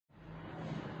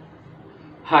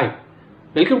Hi,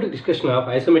 welcome to discussion of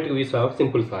isometric views of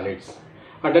simple solids.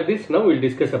 Under this, now we will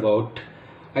discuss about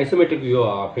isometric view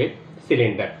of a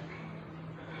cylinder.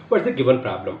 What is the given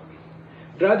problem?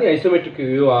 Draw the isometric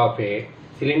view of a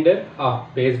cylinder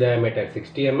of base diameter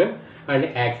 60 mm and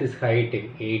axis height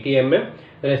 80 mm,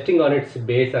 resting on its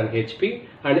base on HP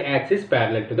and axis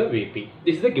parallel to the VP.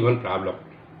 This is the given problem.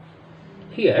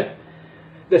 Here,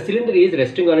 the cylinder is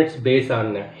resting on its base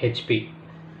on HP.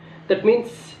 That means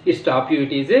its top view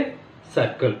it is a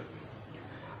circle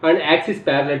and axis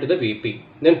parallel to the VP.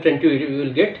 Then front view you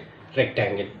will get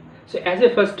rectangle. So as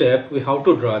a first step we have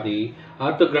to draw the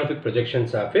orthographic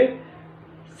projections of a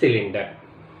cylinder.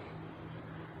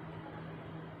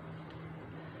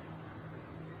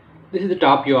 This is the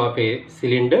top view of a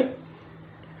cylinder,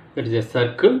 that is a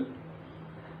circle,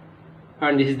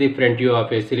 and this is the front view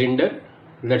of a cylinder,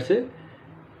 that's a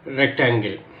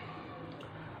rectangle.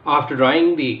 After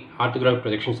drawing the orthographic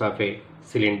projections of a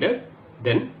cylinder,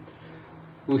 then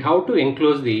we have to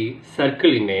enclose the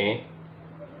circle in a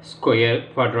square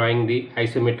for drawing the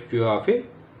isometric view of a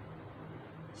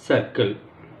circle.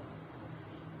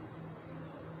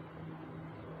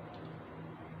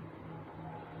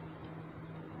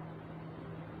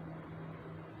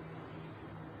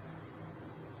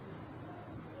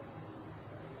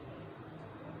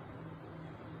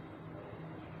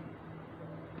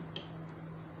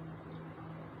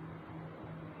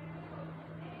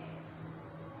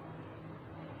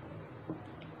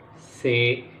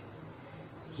 Say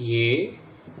A,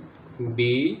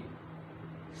 B,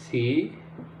 C,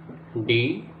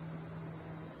 D,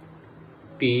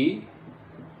 P,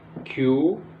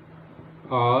 Q,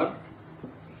 R,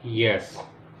 S,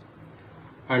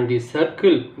 and the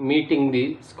circle meeting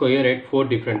the square at 4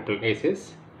 different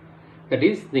places. That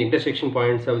is, the intersection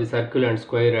points of the circle and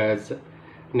square as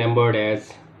numbered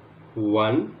as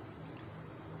 1,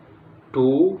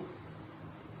 2,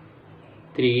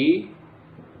 3,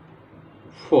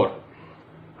 4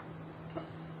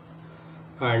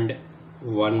 and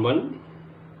 1 1,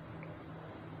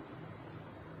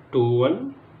 2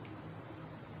 1,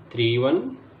 3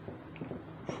 1,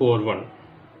 4 1,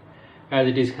 as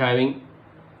it is having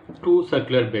two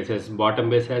circular bases, bottom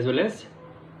base as well as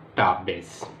top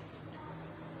base.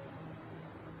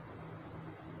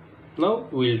 Now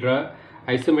we will draw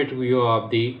isometric view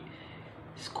of the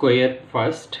square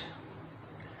first.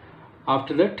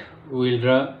 After that we will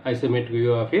draw isometric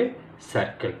view of a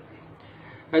circle.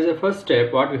 As a first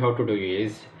step, what we have to do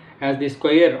is, as the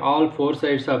square, all 4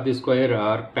 sides of the square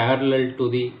are parallel to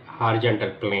the horizontal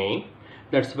plane,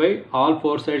 that's why all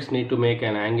 4 sides need to make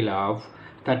an angle of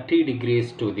 30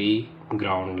 degrees to the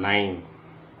ground line.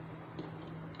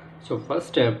 So first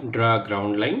step, draw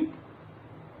ground line,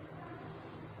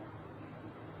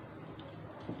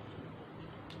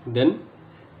 then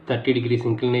 30 degrees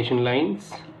inclination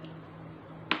lines,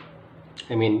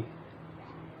 I mean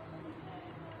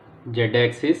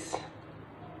z-axis,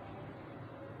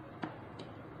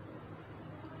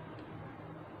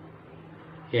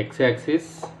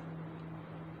 x-axis.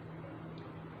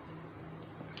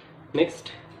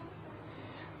 Next,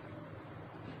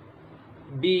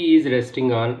 B is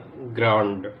resting on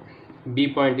ground,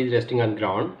 B point is resting on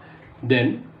ground,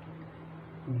 then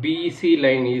BC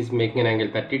line is making an angle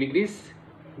 30 degrees,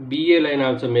 BA line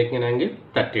also making an angle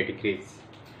 30 degrees.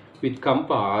 With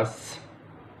compass,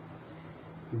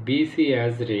 BC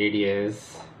as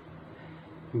radius,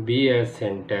 B as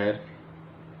center,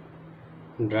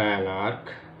 draw an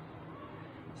arc.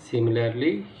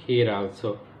 Similarly here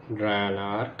also draw an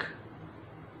arc.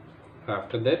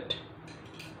 After that,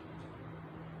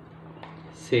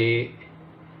 say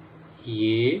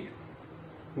A,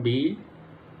 B,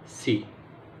 C.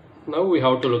 Now we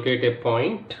have to locate a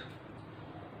point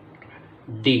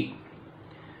D.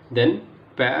 Then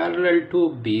parallel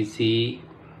to BC,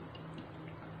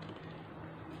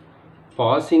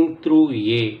 passing through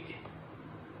A,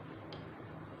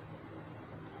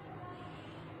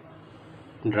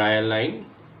 draw a line.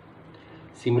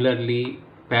 Similarly,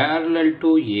 parallel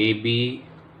to AB,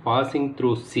 passing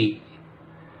through C,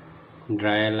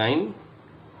 draw a line.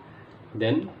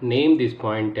 Then name this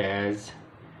point as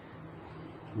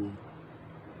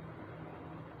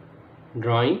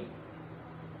drawing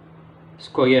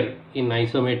square in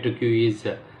isometric view is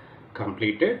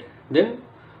completed. Then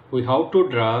we have to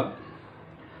draw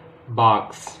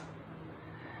box,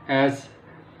 as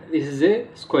this is a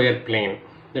square plane,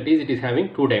 that is, it is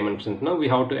having 2 dimensions. Now we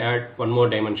have to add one more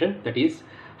dimension, that is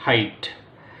height.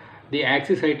 The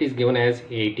axis height is given as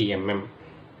 80 mm.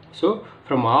 So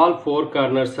from all 4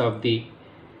 corners of the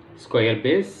square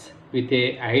base with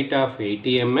a height of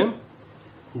 80 mm,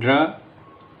 draw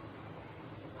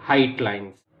height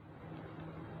lines.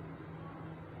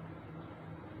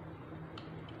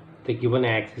 the given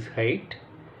axis height,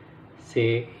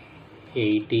 say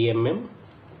 80 mm.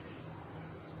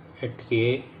 At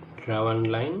A, draw one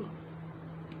line.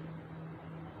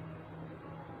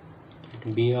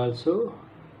 At B also.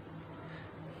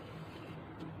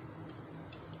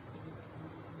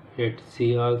 At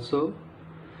C also,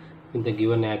 with the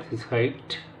given axis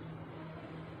height.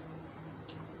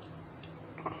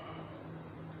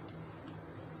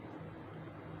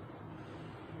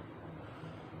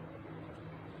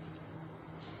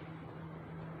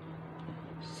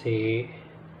 Say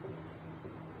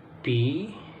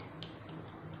P,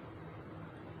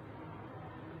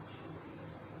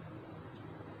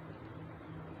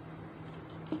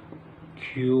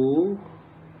 Q,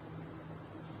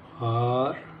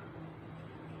 R,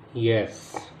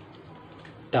 S,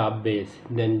 top base.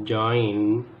 Then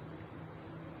join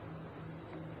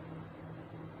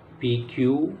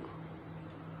PQ,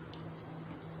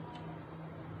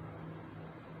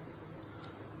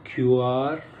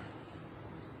 QR,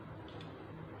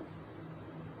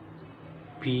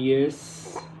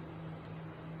 PS,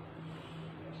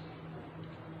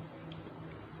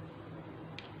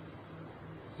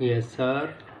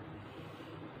 SR.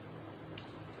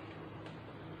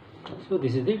 So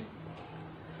this is the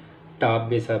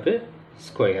top base of a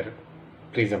square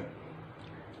prism.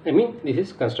 I mean, this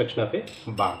is construction of a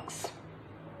box.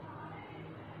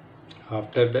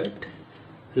 After that,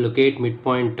 locate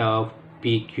midpoint of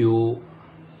PQ.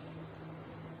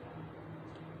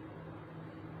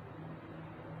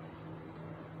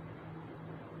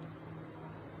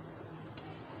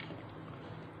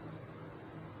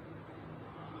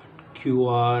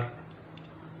 QR,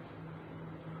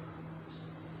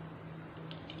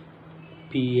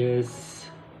 PS,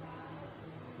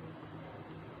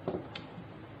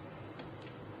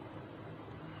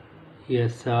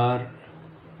 SR,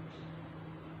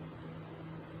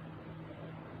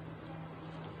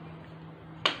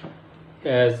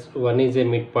 as 1 is a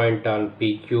midpoint on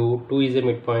PQ, 2 is a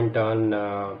midpoint on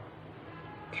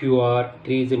QR,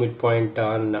 3 is a midpoint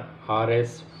on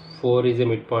RS, 4 is a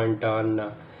midpoint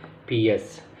on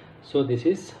PS. So this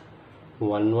is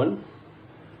 1 1,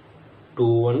 2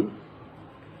 1,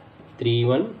 3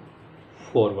 1,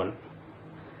 4 1.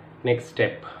 Next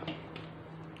step,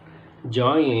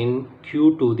 join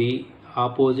Q to the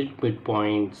opposite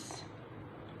midpoints.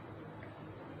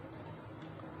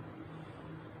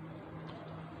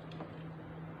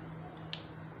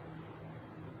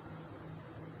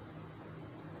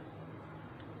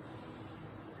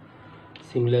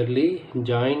 Similarly,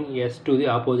 join S to the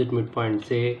opposite midpoint,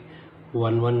 say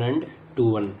 1 1 and 2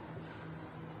 1.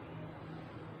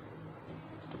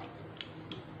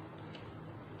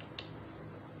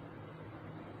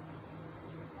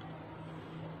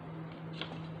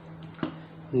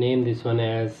 Name this one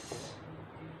as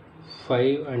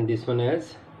 5 and this one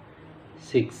as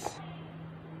 6.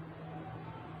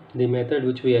 The method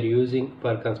which we are using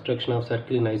for construction of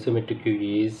circle in isometric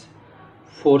view is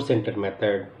 4 center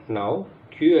method. Now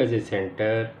Q as a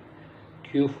center,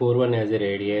 Q41 as a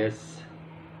radius,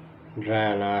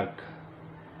 draw an arc.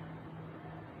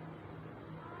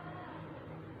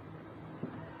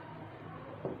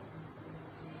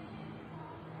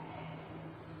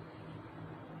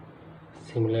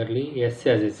 Similarly, S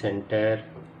as a center,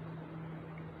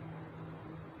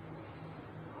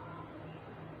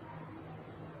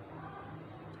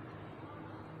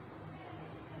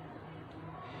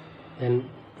 then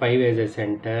 5 as a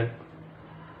center,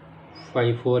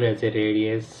 5 4 as a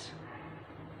radius.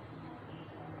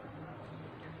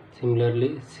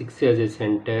 Similarly, 6 as a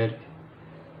center,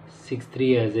 6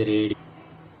 3 as a radius.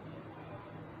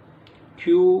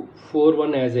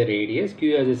 Q41 as a radius,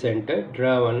 Q as a center,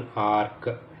 draw one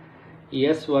arc.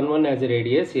 S11 as a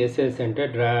radius, S as a center,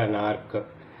 draw an arc.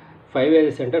 5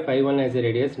 as a center, 5 1 as a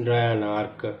radius, draw an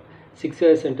arc. 6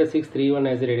 as a center, 6 3 1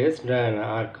 as a radius, draw an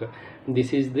arc.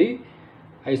 This is the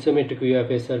isometric view of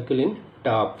a circle in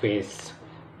top face.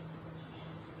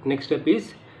 Next step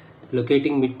is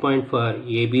locating midpoint for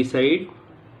AB side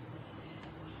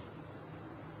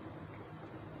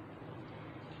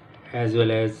as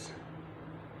well as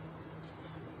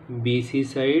BC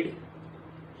side,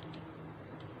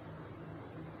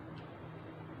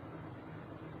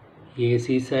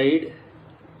 AC side,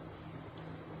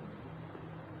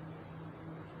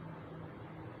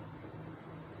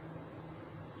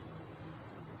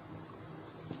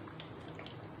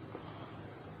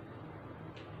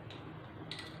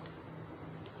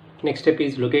 next step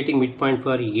is locating midpoint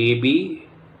for AB,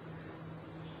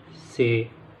 say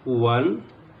 1,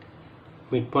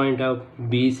 midpoint of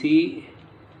BC,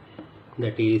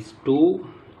 that is 2,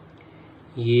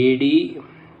 AD,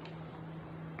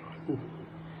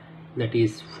 that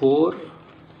is 4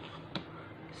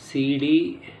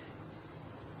 CD,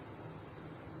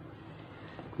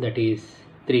 that is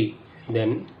 3.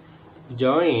 Then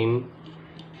join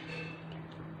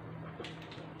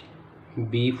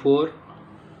B4,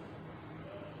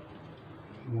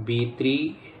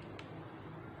 B3,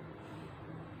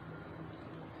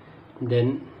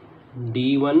 then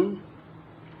D1,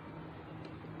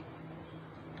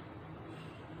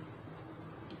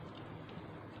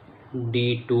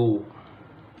 D2.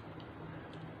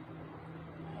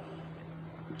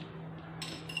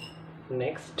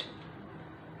 Next,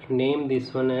 name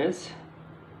this one as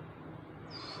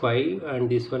 5 and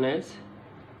this one as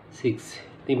 6.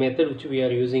 The method which we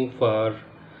are using for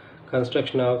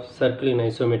construction of circle in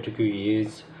isometric view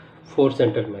is 4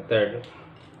 center method.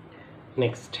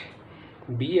 Next,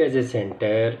 B as a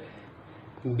center,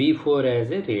 B4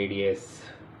 as a radius.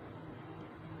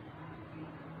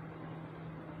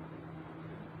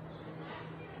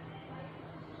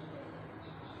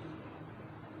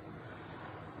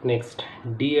 Next,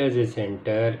 D as a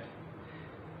center,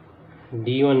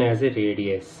 D1 as a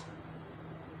radius.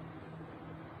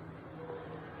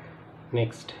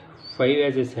 Next, 5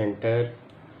 as a center,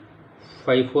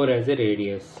 5, 4 as a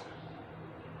radius.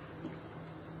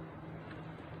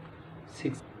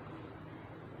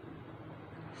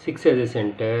 6 as a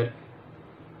center,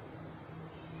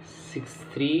 6,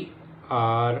 3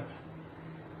 or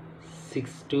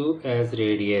 6, 2 as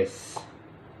radius.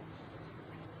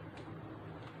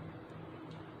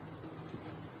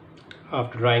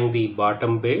 After drawing the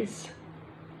bottom base,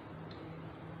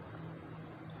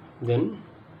 then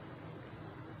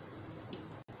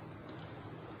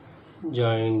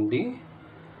join the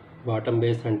bottom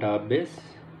base and top base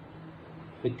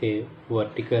with a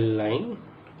vertical line,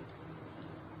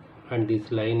 and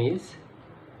this line is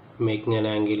making an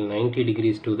angle 90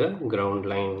 degrees to the ground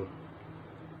line.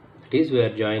 That is, we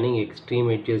are joining extreme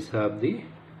edges of the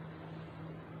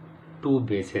two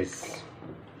bases.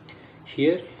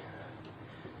 Here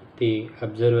the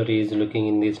observer is looking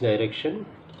in this direction.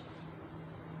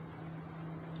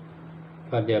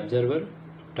 For the observer,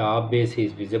 top base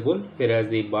is visible, whereas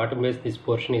the bottom base, this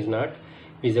portion is not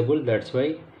visible. That's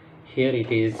why here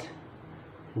it is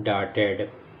dotted.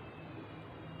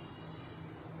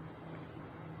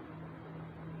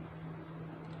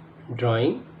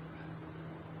 Drawing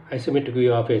isometric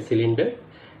view of a cylinder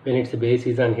when its base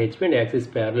is on HP and axis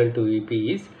parallel to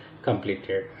VP is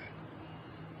completed.